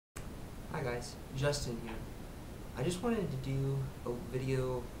Hi guys, Justin here. I just wanted to do a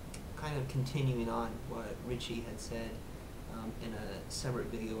video kind of continuing on what Richie had said in a separate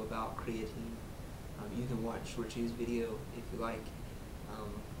video about creatine. You can watch Richie's video if you like,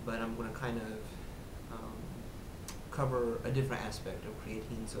 but I'm going to kind of cover a different aspect of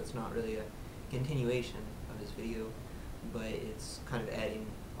creatine, so it's not really a continuation of his video, but it's kind of adding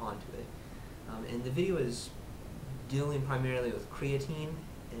on to it. And the video is dealing primarily with creatine,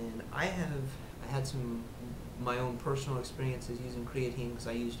 and I had some my own personal experiences using creatine because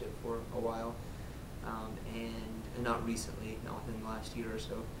I used it for a while, and not recently, not within the last year or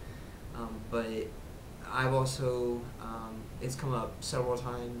so, but I've also it's come up several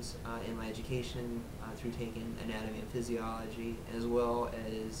times in my education through taking anatomy and physiology, as well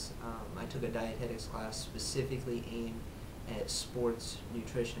as I took a dietetics class specifically aimed at sports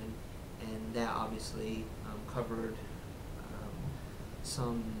nutrition, and that obviously covered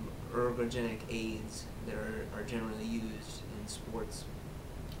some ergogenic aids that are generally used in sports,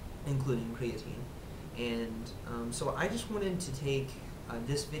 including creatine. And so I just wanted to take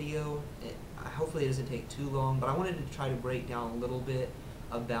this video, hopefully it doesn't take too long, but I wanted to try to break down a little bit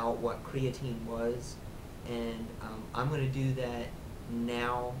about what creatine was, and I'm going to do that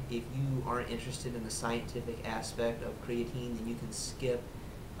now. If you aren't interested in the scientific aspect of creatine, then you can skip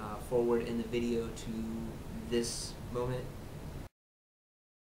forward in the video to this moment.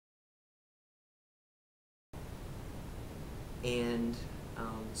 And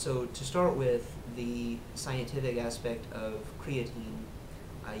so to start with the scientific aspect of creatine,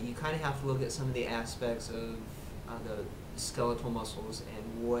 you kind of have to look at some of the aspects of the skeletal muscles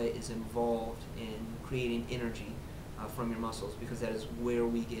and what is involved in creating energy from your muscles, because that is where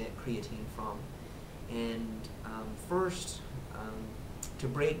we get creatine from. And first, to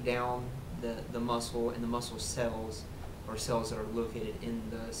break down the muscle and the muscle cells, or cells that are located in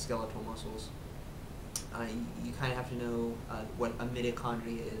the skeletal muscles, you kind of have to know what a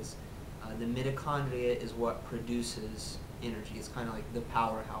mitochondria is. The mitochondria is what produces energy. It's kind of like the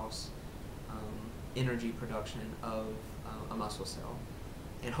powerhouse energy production of a muscle cell.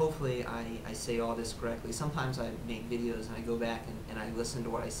 And hopefully I say all this correctly. Sometimes I make videos and I go back and I listen to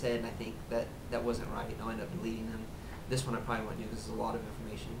what I said and I think that wasn't right, and I'll end up deleting them. This one I probably won't do because there's a lot of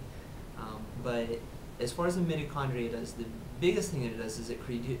information. But as far as the mitochondria does, the biggest thing it does is it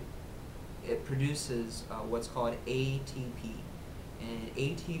produces what's called ATP, and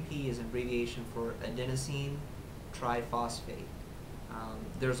ATP is an abbreviation for adenosine triphosphate.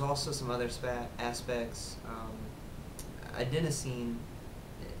 There's also some other aspects. Adenosine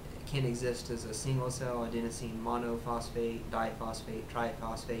can exist as a single cell, adenosine monophosphate, diphosphate,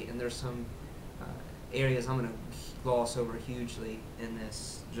 triphosphate, and there's some areas I'm going to gloss over hugely in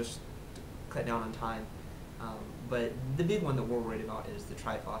this, just to cut down on time. But the big one that we're worried about is the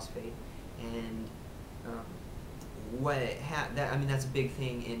triphosphate. And that's a big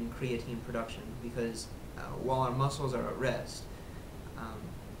thing in creatine production, because while our muscles are at rest,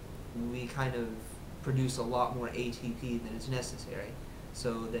 we kind of produce a lot more ATP than is necessary.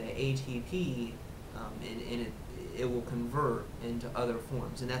 So the ATP, it will convert into other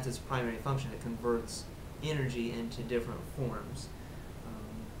forms, and that's its primary function. It converts energy into different forms.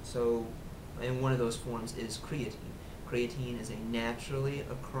 And one of those forms is creatine. Creatine is a naturally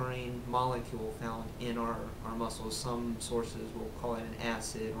occurring molecule found in our muscles. Some sources will call it an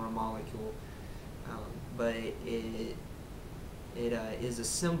acid or a molecule, but it is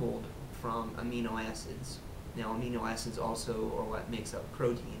assembled from amino acids. Now, amino acids also are what makes up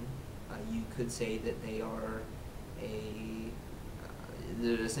protein. You could say that they are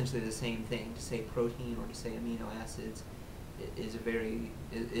they're essentially the same thing. To say protein or to say amino acids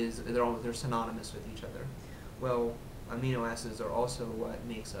they're synonymous with each other. Well, amino acids are also what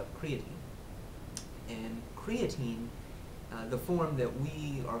makes up creatine. And creatine, the form that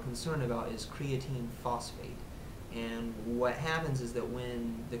we are concerned about is creatine phosphate. And what happens is that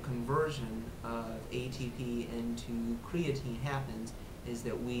when the conversion of ATP into creatine happens, is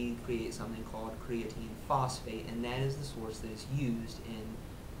that we create something called creatine phosphate, and that is the source that is used in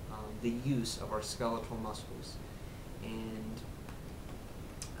the use of our skeletal muscles. And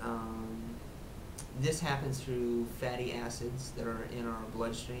this happens through fatty acids that are in our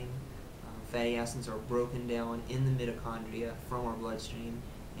bloodstream. Fatty acids are broken down in the mitochondria from our bloodstream,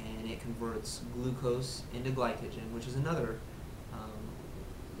 and it converts glucose into glycogen, which is another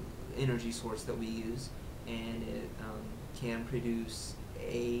energy source that we use, and it can produce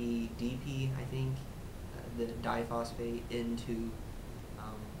ADP, I think, the diphosphate, into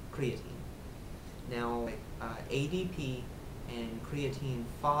creatine. Now, ADP and creatine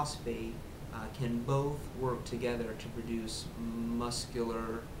phosphate can both work together to produce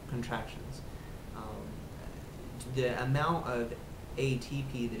muscular contractions. The amount of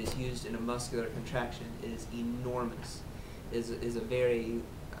ATP that is used in a muscular contraction is enormous. Is a very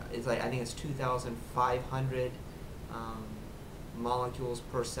it's like, I think it's 2,500 molecules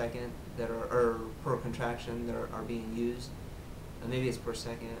per second that are, or per contraction, that are being used. Maybe it's per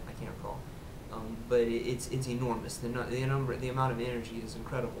second, I can't recall. But it's enormous. The amount of energy is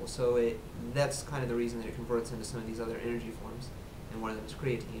incredible. So that's kind of the reason that it converts into some of these other energy forms, and one of them is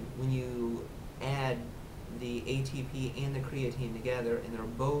creatine. When you add the ATP and the creatine together, and they're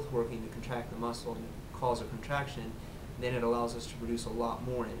both working to contract the muscle and cause a contraction, then it allows us to produce a lot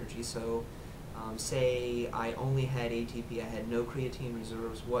more energy. So say I only had ATP, I had no creatine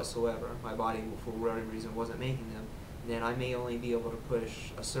reserves whatsoever, my body for whatever reason wasn't making them, then I may only be able to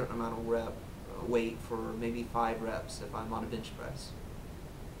push a certain amount of weight for maybe 5 reps if I'm on a bench press.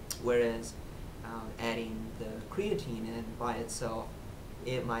 Whereas adding the creatine in by itself,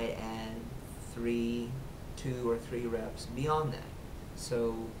 it might add 2 or 3 reps beyond that.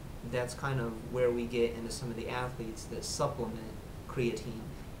 So that's kind of where we get into some of the athletes that supplement creatine,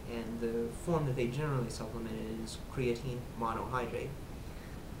 and the form that they generally supplement it is creatine monohydrate.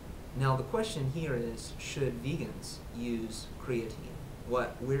 Now the question here is, should vegans use creatine?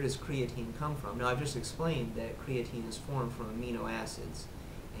 Where does creatine come from? Now I've just explained that creatine is formed from amino acids,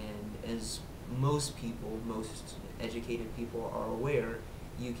 and as most educated people are aware,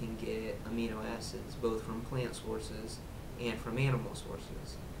 you can get amino acids both from plant sources and from animal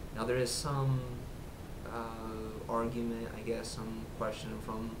sources. Now there is some argument, I guess, some question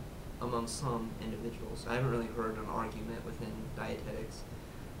among some individuals. I haven't really heard an argument within dietetics.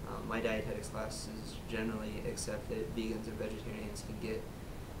 My dietetics classes generally accept that vegans and vegetarians can get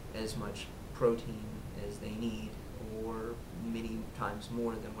as much protein as they need, or many times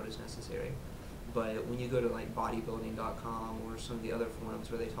more than what is necessary. But when you go to like bodybuilding.com or some of the other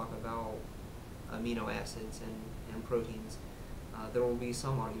forums where they talk about amino acids and proteins, there will be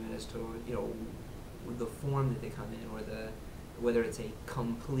some argument as to the form that they come in, or whether it's a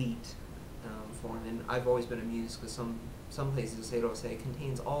complete form. And I've always been amused because some places they'll say it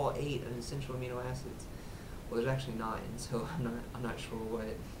contains all 8 essential amino acids. Well, there's actually 9, so I'm not sure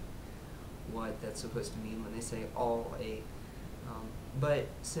what that's supposed to mean when they say all 8. But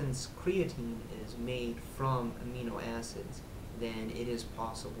since creatine is made from amino acids, then it is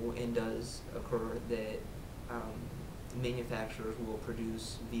possible and does occur that manufacturers will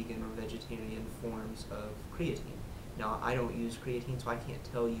produce vegan or vegetarian forms of creatine. Now, I don't use creatine, so I can't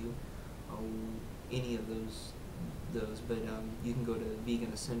tell you any of those, but you can go to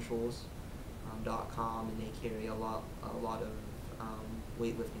veganessentials.com, and they carry a lot of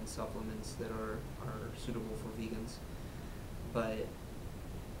weightlifting supplements that are suitable for vegans. But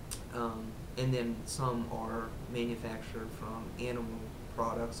and then some are manufactured from animal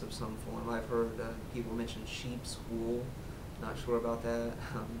products of some form. I've heard people mention sheep's wool. Not sure about that.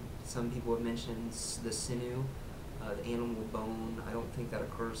 Some people have mentioned the sinew, the animal bone. I don't think that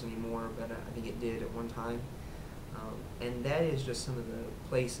occurs anymore, but I think it did at one time. And that is just some of the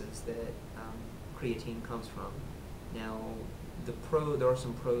places that creatine comes from. Now, there are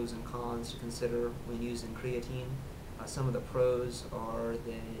some pros and cons to consider when using creatine. Some of the pros are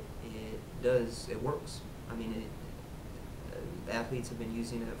that it works. I mean, athletes have been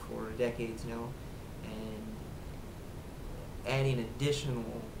using it for decades now, and adding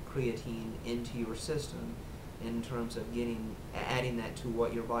additional creatine into your system in terms of adding that to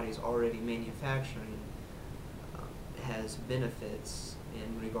what your body's already manufacturing has benefits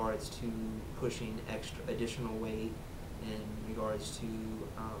in regards to pushing additional weight, in regards to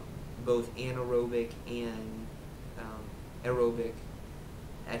both anaerobic and aerobic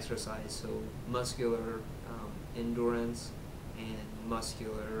exercise, so muscular endurance and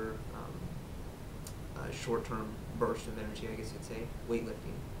muscular short-term burst of energy, I guess you'd say,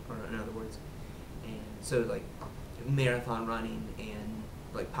 weightlifting, or in other words. And so like marathon running and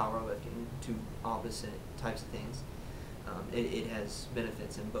like powerlifting, 2 opposite types of things. It has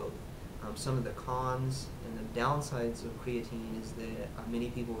benefits in both. Some of the cons and the downsides of creatine is that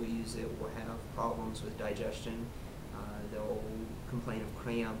many people who use it will have problems with digestion. They'll complain of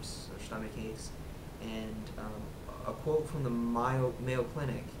cramps or stomach aches. And a quote from the Mayo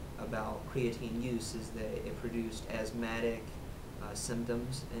Clinic about creatine use is that it produced asthmatic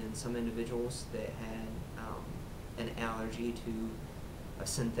symptoms in some individuals that had an allergy to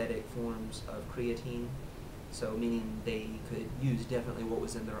synthetic forms of creatine. So meaning they could use definitely what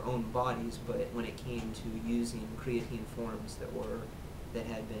was in their own bodies, but when it came to using creatine forms that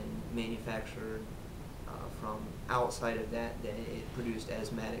had been manufactured from outside of that it produced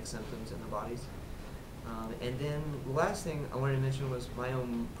asthmatic symptoms in their bodies. And then the last thing I wanted to mention was my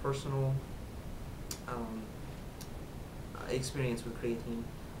own personal um, experience with creatine.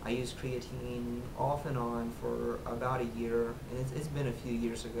 I used creatine off and on for about a year, and it's been a few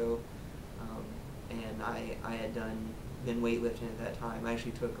years ago. And I had been weightlifting at that time. I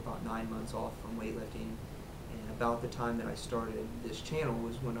actually took about 9 months off from weightlifting, and about the time that I started this channel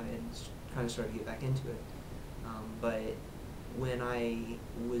was when I had kind of started to get back into it. But when I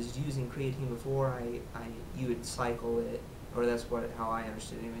was using creatine before, you would cycle it, or that's how I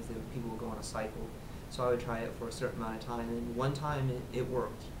understood it anyways, that people would go on a cycle. So I would try it for a certain amount of time, and one time it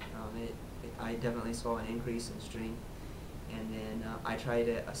worked. I definitely saw an increase in strength, and then I tried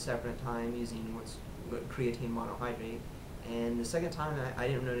it a separate time using creatine monohydrate, and the second time I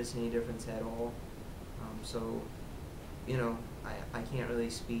didn't notice any difference at all. So, I can't really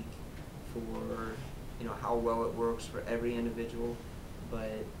speak for how well it works for every individual,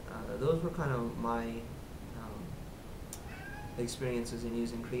 but those were kind of my experiences in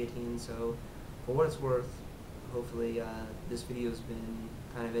using creatine. So for what it's worth, hopefully this video has been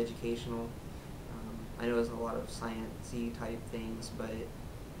kind of educational. I know there's a lot of science-y type things, but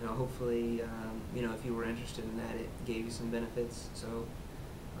hopefully if you were interested in that, it gave you some benefits. So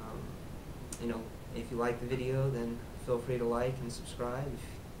if you like the video, then feel free to like and subscribe.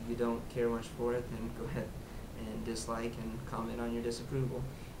 If you don't care much for it, then go ahead and dislike and comment on your disapproval.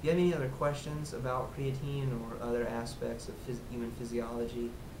 If you have any other questions about creatine or other aspects of human physiology,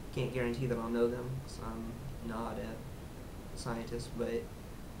 can't guarantee that I'll know them because I'm not a scientist, but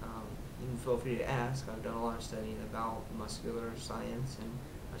you can feel free to ask. I've done a lot of studying about muscular science, and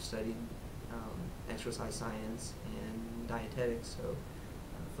I've studied exercise science and dietetics, so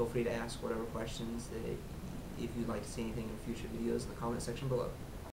feel free to ask whatever questions that if you'd like to see anything in future videos in the comment section below.